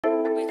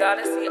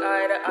gotta see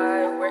eye to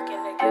eye, working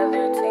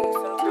together takes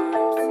some time.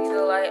 See the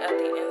light at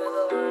the end of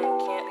the line,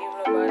 can't leave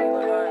nobody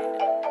behind.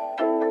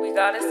 We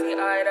gotta see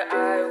eye to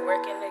eye,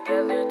 working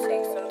together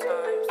takes some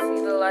time.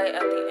 See the light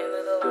at the end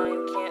of the line,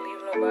 can't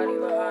leave nobody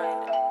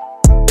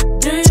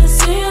behind. Do you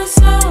see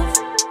yourself?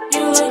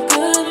 You look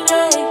good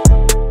today,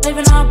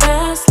 living our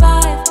best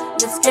life.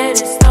 Let's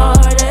get it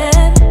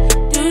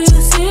started. Do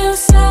you see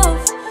yourself?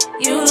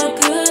 You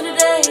look good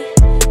today,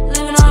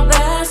 living our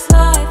best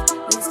life.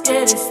 Let's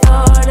get it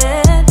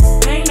started.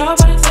 Ain't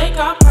nobody take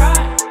our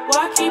pride.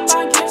 Why keep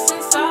our gifts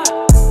inside?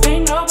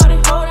 Ain't nobody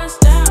hold us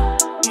down.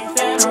 We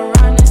finna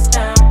run this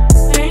down.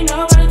 Ain't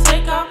nobody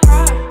take our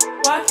pride.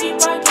 Why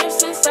keep our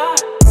gifts inside?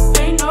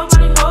 Ain't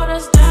nobody hold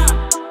us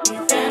down. We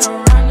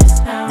finna run this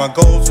down. My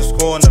goals are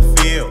score in the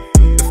field.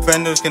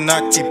 Defenders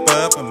cannot keep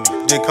up with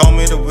me. They call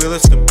me the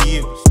realest of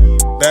bills.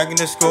 Bagging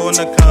the score in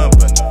the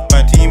company.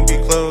 My team be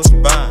close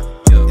by,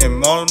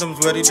 and all of them's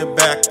ready to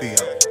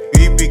backfield.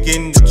 We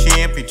begin the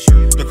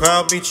championship. The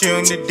crowd be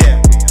cheering to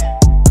death.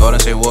 Golden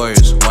State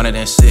Warriors,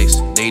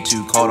 1-6. Day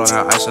 2, called on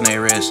our ice on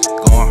their wrist.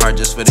 Going hard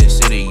just for this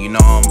city. You know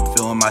I'm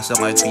feeling myself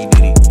like P.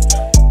 Diddy.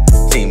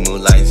 Team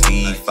move like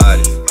speed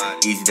fighters.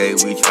 Each day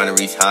we tryna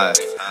reach highs.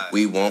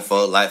 We won't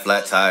fold like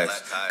flat tires.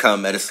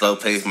 Come at a slow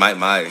pace, Mike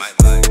Myers.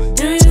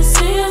 Do you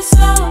see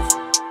yourself?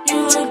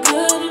 You look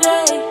good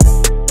today,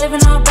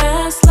 living our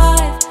best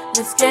life.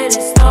 Let's get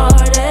it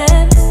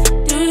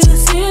started. Do you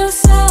see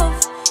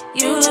yourself?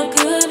 You look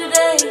good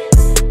today,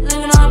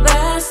 living our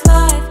best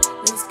life.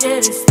 Let's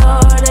get it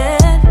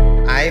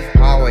started. I've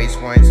always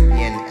wanted to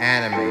be an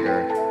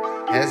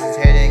animator.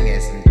 Hesitating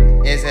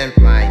isn't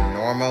my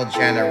normal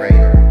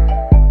generator.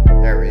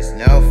 There is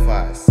no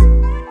fuss.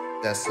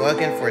 Just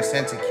looking for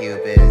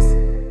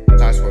centicubes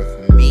starts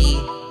with me,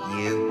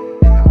 you,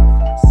 and all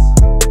of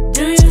us.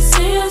 Do you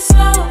see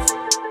yourself?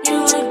 You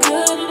look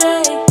good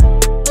today,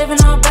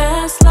 living our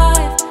best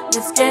life.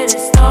 Let's get it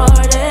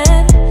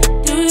started.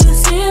 Do you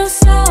see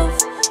yourself?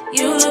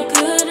 You look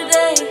good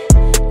today,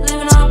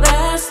 living our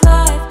best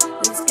life.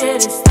 Let's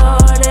get it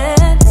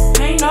started.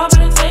 Ain't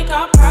nobody take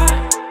our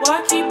pride.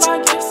 Why keep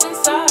our gifts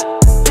inside?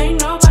 Ain't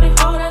nobody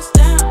hold us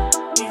down.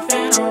 We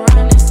finna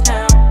run this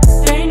town.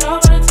 Ain't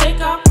nobody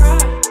take our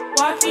pride.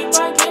 Why keep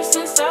our gifts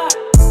inside?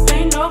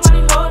 Ain't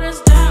nobody hold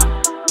us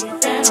down. We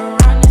finna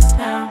run this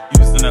town.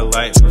 Using the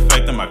lights,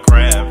 perfecting my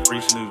craft.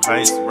 Reaching new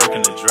heights,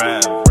 working the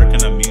drive. Working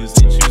the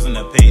music, choosing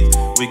the pace.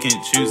 We can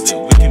choose it,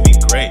 we can be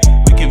great.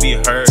 We can be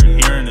heard,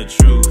 hearing the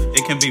truth.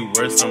 It can be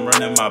worse, I'm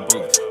running my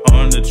booth.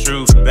 On the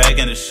truth,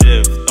 bagging the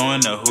shift.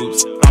 Throwing the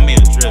hoops, find me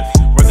adrift.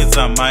 Work as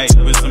I might,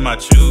 wisdom I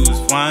choose.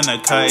 Flying a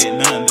kite,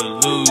 nothing to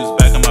lose.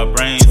 Back in my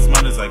brain,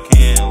 smart as I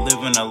can.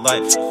 Living a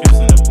life,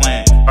 choosing the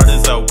plan. Hard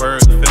as I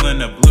work, feeling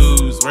the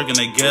blues. Working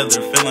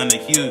together, feeling the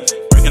hue.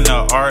 Working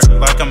the art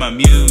like I'm a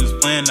muse.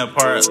 Playing the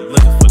part,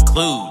 looking for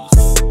clues.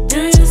 Do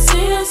you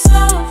see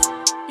yourself?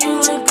 You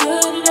look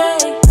good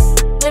today,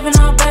 living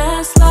our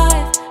best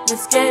life.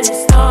 Let's get it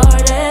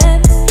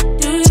started.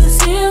 Do you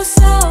see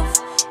yourself?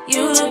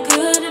 You look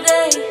good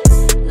today,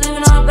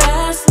 living our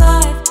best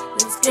life.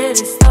 Let's get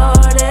it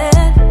started.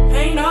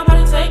 Ain't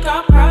nobody take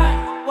our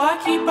pride.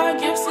 Why keep our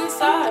gifts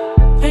inside?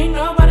 Ain't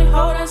nobody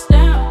hold us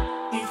down.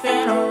 We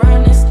finna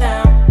run this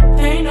down.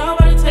 Ain't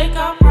nobody take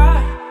our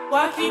pride.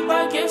 Why keep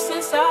our gifts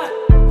inside?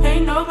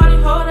 Ain't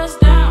nobody hold us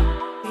down.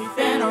 We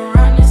finna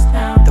run this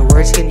down. The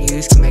words getting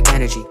used can make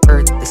energy.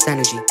 Earth, this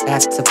energy,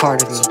 that's a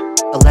part of me.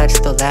 Alleged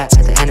spill that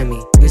at the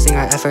enemy, using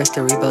our efforts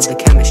to rebuild the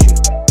chemistry.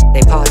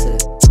 They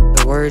positive.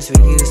 The words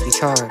we use, we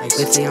charge like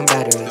lithium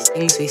batteries.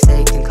 Things we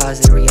say can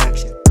cause a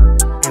reaction,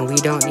 and we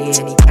don't need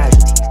any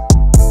casualties.